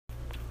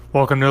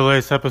Welcome to the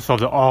latest episode of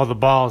the All the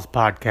Balls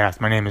podcast.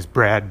 My name is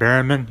Brad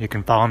Berriman. You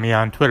can follow me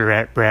on Twitter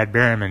at Brad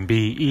Berriman,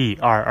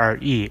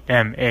 BERREMAN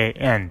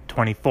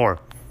 24.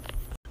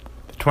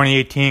 The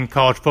 2018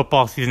 college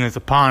football season is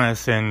upon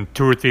us, and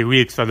 2 or 3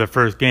 weeks are the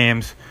first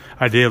games.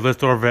 I did a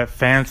list over at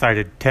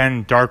FanSided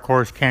 10 dark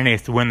horse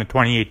candidates to win the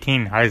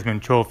 2018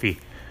 Heisman Trophy.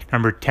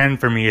 Number 10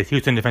 for me is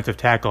Houston defensive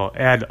tackle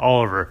Ed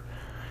Oliver.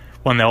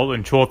 Won the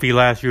Outland Trophy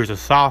last year as a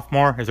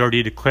sophomore. Has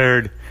already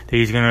declared that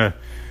he's going to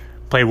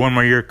play one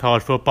more year of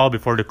college football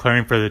before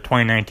declaring for the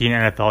 2019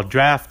 NFL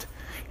Draft.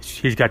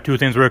 He's got 2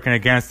 things working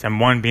against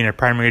him, one being a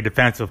primary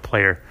defensive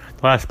player.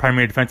 The last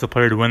primary defensive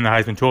player to win the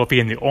Heisman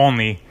Trophy, and the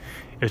only,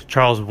 is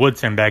Charles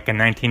Woodson back in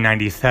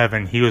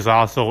 1997. He was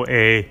also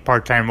a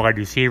part-time wide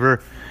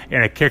receiver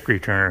and a kick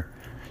returner.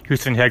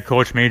 Houston head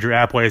coach Major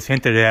Apple has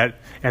hinted at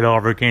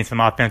Oliver getting some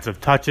offensive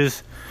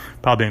touches,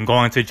 probably in goal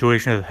line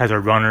situations as a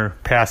runner,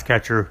 pass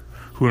catcher.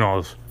 Who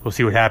knows? We'll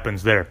see what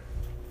happens there.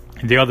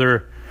 And the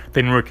other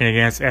thing working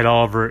against Ed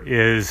Oliver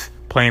is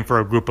playing for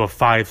a Group of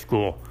 5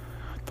 school.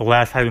 The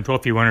last Heisman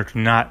Trophy winner to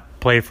not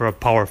play for a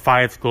Power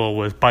 5 school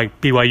was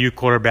BYU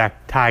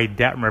quarterback Ty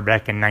Detmer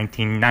back in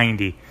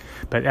 1990.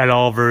 But Ed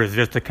Oliver is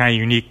just a kind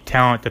of unique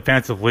talent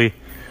defensively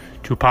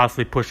to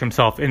possibly push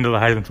himself into the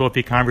Heisman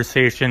Trophy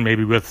conversation,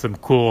 maybe with some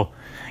cool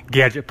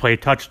gadget play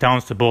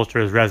touchdowns to bolster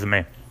his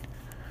resume.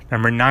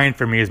 Number 9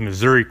 for me is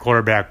Missouri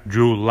quarterback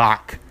Drew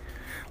Lock.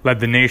 Led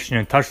the nation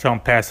in touchdown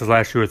passes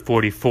last year with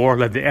 44.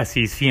 Led the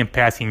SEC in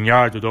passing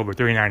yards with over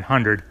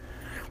 3,900.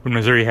 When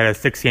Missouri had a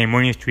 6-game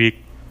winning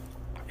streak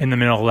in the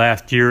middle of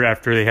last year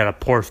after they had a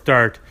poor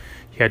start,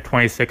 he had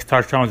 26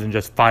 touchdowns and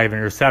just 5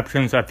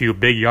 interceptions, a few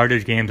big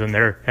yardage games in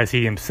there as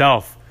he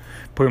himself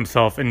put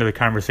himself into the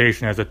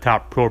conversation as a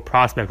top pro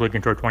prospect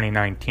looking toward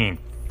 2019.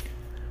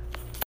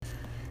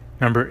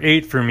 Number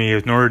 8 for me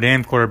is Notre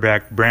Dame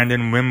quarterback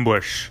Brandon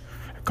Wimbush.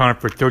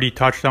 Accounted for 30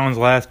 touchdowns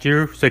last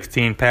year,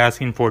 16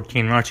 passing,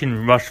 14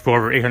 rushing, rushed for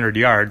over 800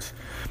 yards.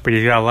 But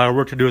he's got a lot of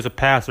work to do as a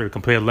passer. He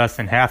completed less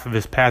than half of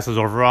his passes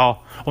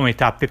overall, only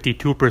top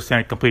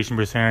 52% completion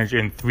percentage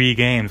in 3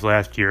 games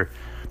last year.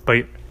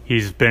 But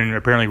he's been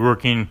apparently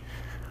working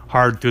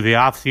hard through the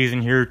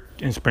offseason here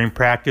in spring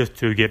practice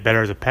to get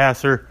better as a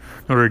passer.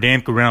 Notre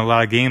Dame could win a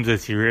lot of games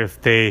this year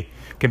if they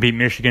can beat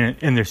Michigan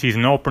in their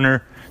season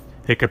opener.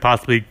 They could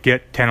possibly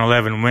get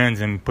 10-11 wins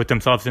and put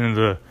themselves into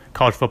the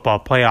college football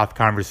playoff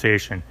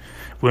conversation.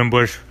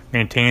 Wimbush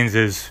maintains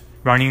his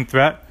running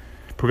threat,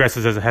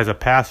 progresses as a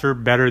passer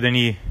better than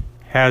he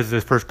has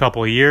his first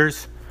couple of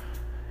years,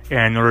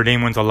 and Notre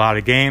Dame wins a lot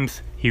of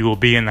games. He will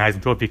be in the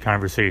Heisman Trophy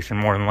conversation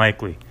more than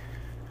likely.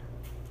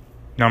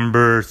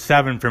 Number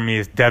 7 for me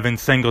is Devin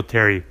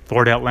Singletary,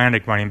 Florida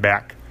Atlantic running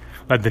back.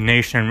 Led the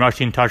nation in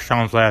rushing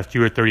touchdowns last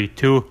year at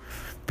 32,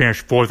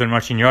 finished 4th in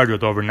rushing yards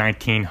with over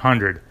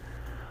 1,900.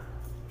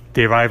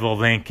 The arrival of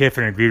Lane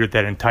Kiffin agreed with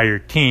that entire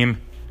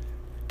team.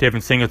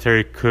 Devin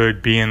Singletary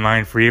could be in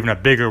line for even a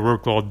bigger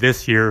workload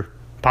this year,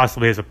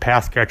 possibly as a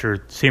pass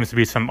catcher. Seems to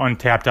be some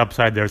untapped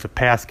upside there as a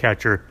pass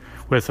catcher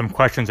with some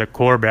questions at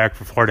quarterback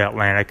for Florida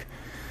Atlantic.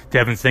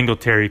 Devin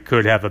Singletary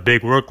could have a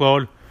big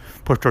workload,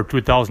 push toward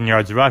 2,000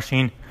 yards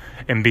rushing,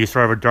 and be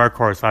sort of a dark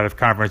horse out of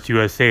Conference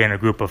USA in a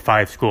Group of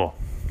 5 school.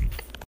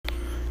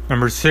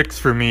 Number 6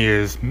 for me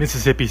is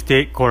Mississippi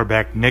State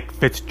quarterback Nick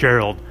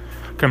Fitzgerald,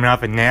 coming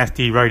off a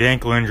nasty right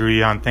ankle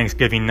injury on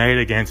Thanksgiving night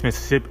against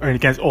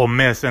Ole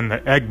Miss in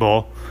the Egg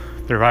Bowl,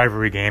 their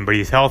rivalry game. But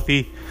he's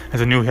healthy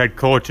as a new head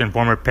coach, and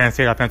former Penn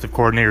State offensive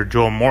coordinator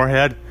Joe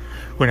Moorhead,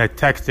 when a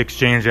text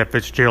exchange that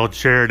Fitzgerald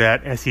shared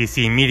at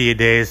SEC Media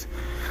Days,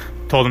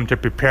 told him to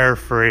prepare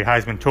for a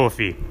Heisman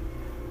Trophy.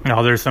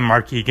 Now, there's some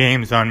marquee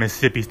games on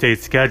Mississippi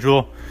State's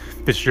schedule.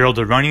 Fitzgerald's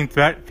a running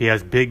threat. If he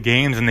has big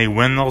games and they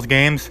win those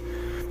games,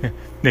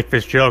 Nick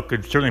Fitzgerald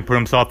could certainly put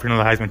himself into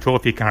the Heisman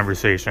Trophy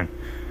conversation.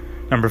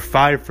 Number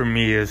 5 for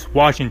me is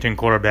Washington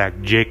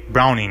quarterback Jake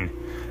Browning.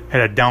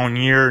 Had a down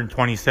year in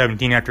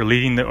 2017 after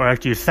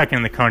actually second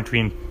in the country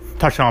in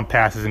touchdown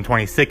passes in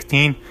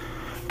 2016.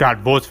 Got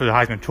votes for the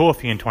Heisman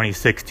Trophy in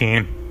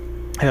 2016.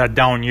 Had a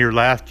down year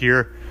last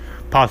year,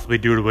 possibly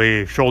due to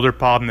a shoulder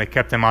problem that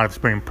kept him out of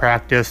spring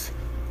practice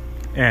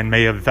and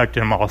may have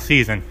affected him all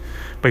season.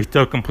 But he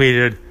still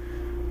completed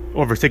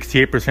over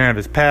 68% of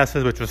his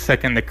passes, which was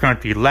second in the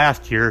country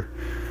last year.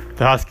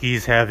 The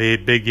Huskies have a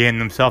big game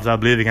themselves, I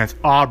believe, against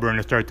Auburn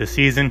to start the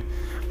season.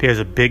 He has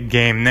a big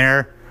game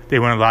there. They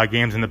win a lot of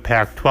games in the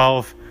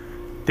Pac-12.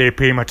 They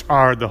pretty much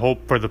are the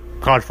hope for the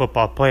college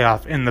football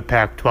playoff in the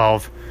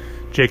Pac-12.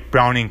 Jake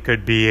Browning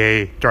could be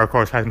a dark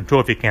horse Heisman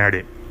Trophy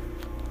candidate.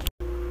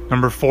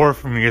 Number 4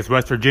 for me is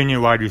West Virginia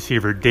wide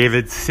receiver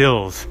David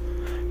Sills.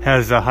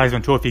 Has a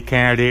Heisman Trophy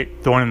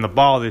candidate throwing him the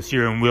ball this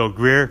year in Will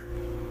Grier.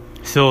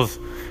 Sills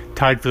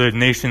tied for the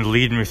nation's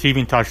lead in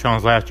receiving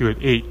touchdowns last year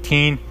with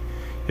 18.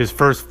 His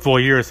first full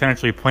year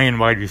essentially playing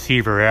wide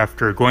receiver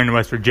after going to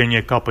West Virginia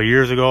a couple of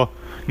years ago,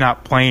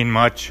 not playing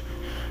much,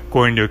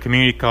 going to a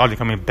community college and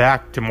coming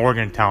back to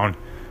Morgantown.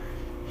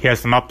 He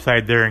has some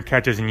upside there in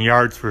catches and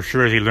yards for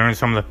sure as he learns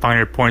some of the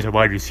finer points of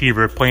wide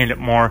receiver, playing it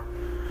more.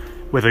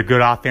 with a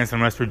good offense in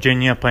West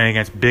Virginia, playing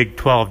against Big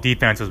 12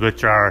 defenses,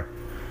 which are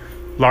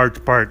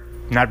large part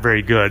not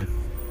very good.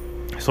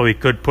 So he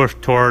could push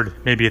toward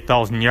maybe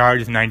 1,000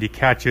 yards, 90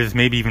 catches,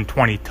 maybe even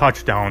 20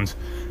 touchdowns.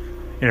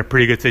 In a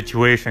pretty good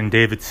situation,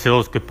 David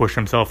Sills could push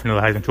himself into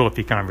the Heisman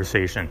Trophy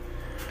conversation.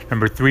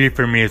 Number 3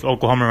 for me is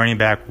Oklahoma running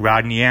back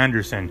Rodney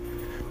Anderson.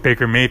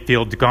 Baker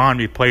Mayfield's gone,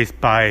 replaced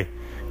by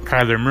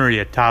Kyler Murray,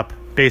 a top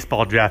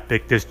baseball draft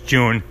pick this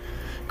June.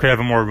 Could have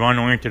a more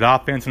run-oriented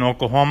offense in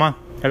Oklahoma.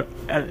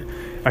 At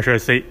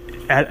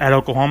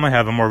Oklahoma,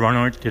 have a more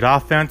run-oriented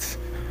offense.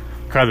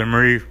 Kyler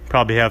Murray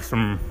probably have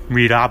some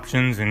read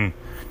options and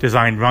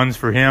designed runs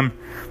for him.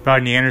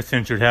 Rodney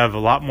Anderson should have a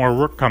lot more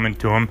work coming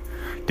to him.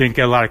 Didn't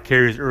get a lot of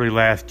carries early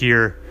last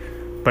year,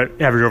 but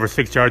averaged over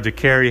 6 yards a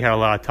carry, had a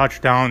lot of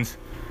touchdowns.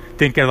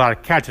 Didn't get a lot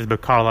of catches,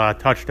 but caught a lot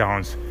of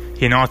touchdowns.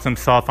 He announced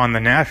himself on the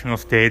national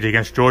stage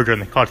against Georgia in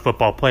the college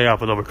football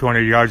playoff with over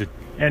 200 yards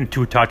and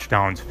 2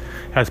 touchdowns.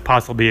 Has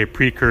possibly a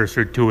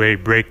precursor to a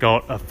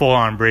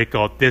full-on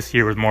breakout this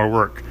year with more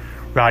work.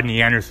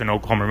 Rodney Anderson,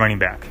 Oklahoma running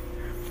back.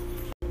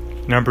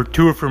 Number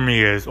 2 for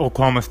me is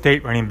Oklahoma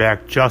State running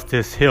back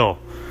Justice Hill.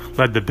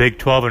 Led the Big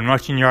 12 in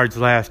rushing yards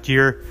last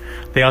year.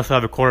 They also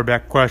have a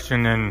quarterback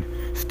question in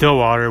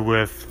Stillwater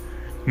with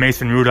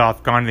Mason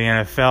Rudolph gone to the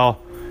NFL.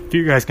 A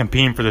few guys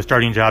competing for the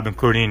starting job,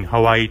 including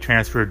Hawaii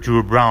transfer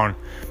Drew Brown.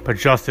 But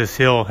Justice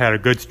Hill had a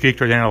good streak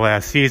toward the end of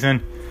last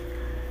season,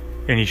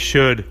 and he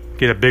should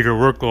get a bigger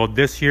workload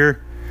this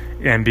year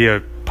and be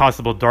a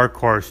possible dark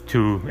horse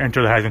to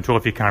enter the Heisman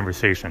Trophy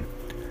conversation.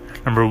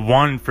 Number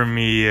 1 for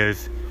me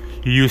is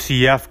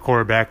UCF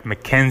quarterback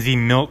Mackenzie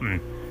Milton.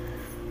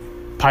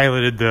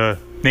 Piloted the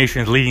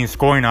nation's leading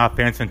scoring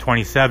offense in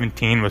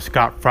 2017 with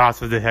Scott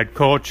Frost as the head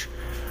coach.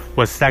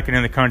 Was second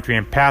in the country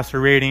in passer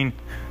rating,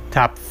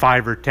 top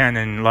 5 or 10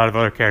 in a lot of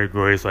other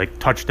categories like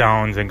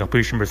touchdowns and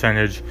completion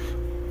percentage.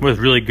 Was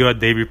really good.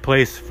 They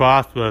replaced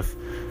Frost with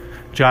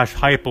Josh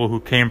Heupel, who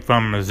came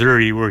from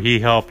Missouri, where he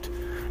helped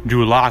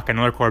Drew Lock,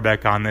 another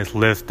quarterback on this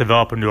list,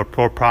 develop into a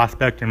pro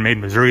prospect and made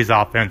Missouri's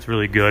offense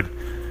really good.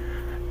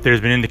 There's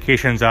been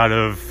indications out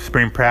of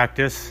spring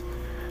practice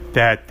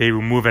that they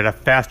will move at a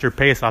faster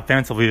pace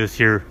offensively this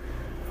year,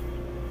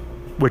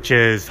 which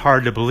is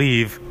hard to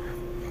believe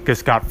because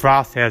Scott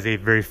Frost has a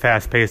very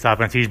fast-paced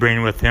offense. He's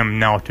bringing with him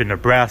now to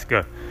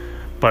Nebraska.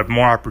 But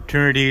more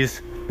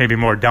opportunities, maybe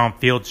more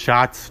downfield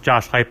shots.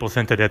 Josh Heupel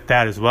hinted at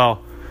that as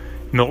well.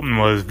 Milton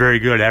was very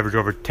good, averaged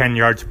over 10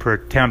 yards per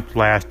attempt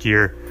last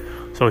year.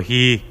 So if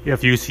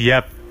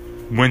UCF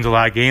wins a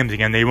lot of games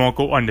again, they won't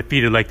go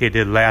undefeated like they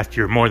did last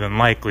year, more than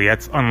likely.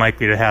 That's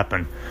unlikely to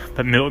happen.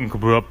 But Milton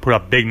could put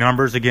up big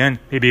numbers again,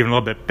 maybe even a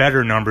little bit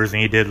better numbers than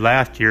he did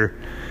last year,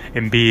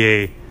 and be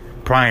a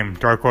prime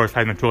dark horse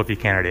Heisman Trophy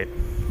candidate.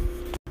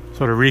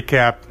 So to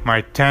recap,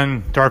 my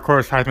 10 dark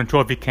horse Heisman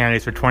Trophy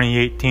candidates for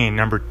 2018.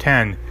 Number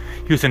 10,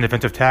 Houston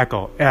defensive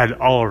tackle Ed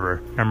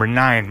Oliver. Number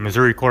 9,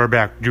 Missouri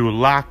quarterback Drew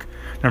Lock.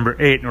 Number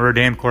 8, Notre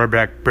Dame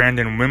quarterback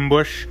Brandon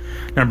Wimbush.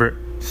 Number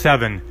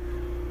 7,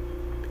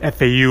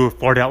 FAU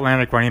Florida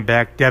Atlantic running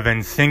back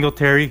Devin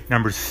Singletary.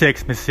 Number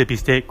 6, Mississippi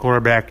State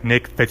quarterback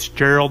Nick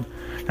Fitzgerald.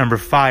 Number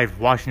 5,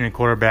 Washington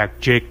quarterback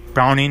Jake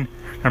Browning.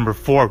 Number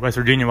 4, West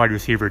Virginia wide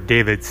receiver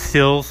David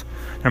Sills.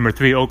 Number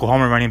 3,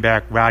 Oklahoma running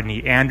back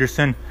Rodney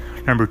Anderson.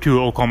 Number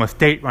 2, Oklahoma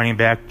State running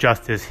back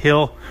Justice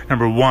Hill.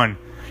 Number 1,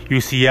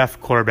 UCF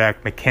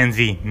quarterback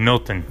Mackenzie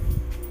Milton.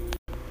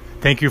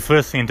 Thank you for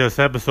listening to this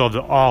episode of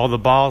the All the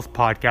Balls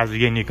podcast.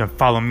 Again, you can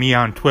follow me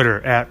on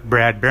Twitter at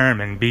Brad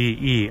Berman,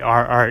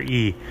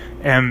 BERREMAN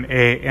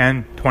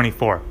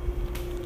 24.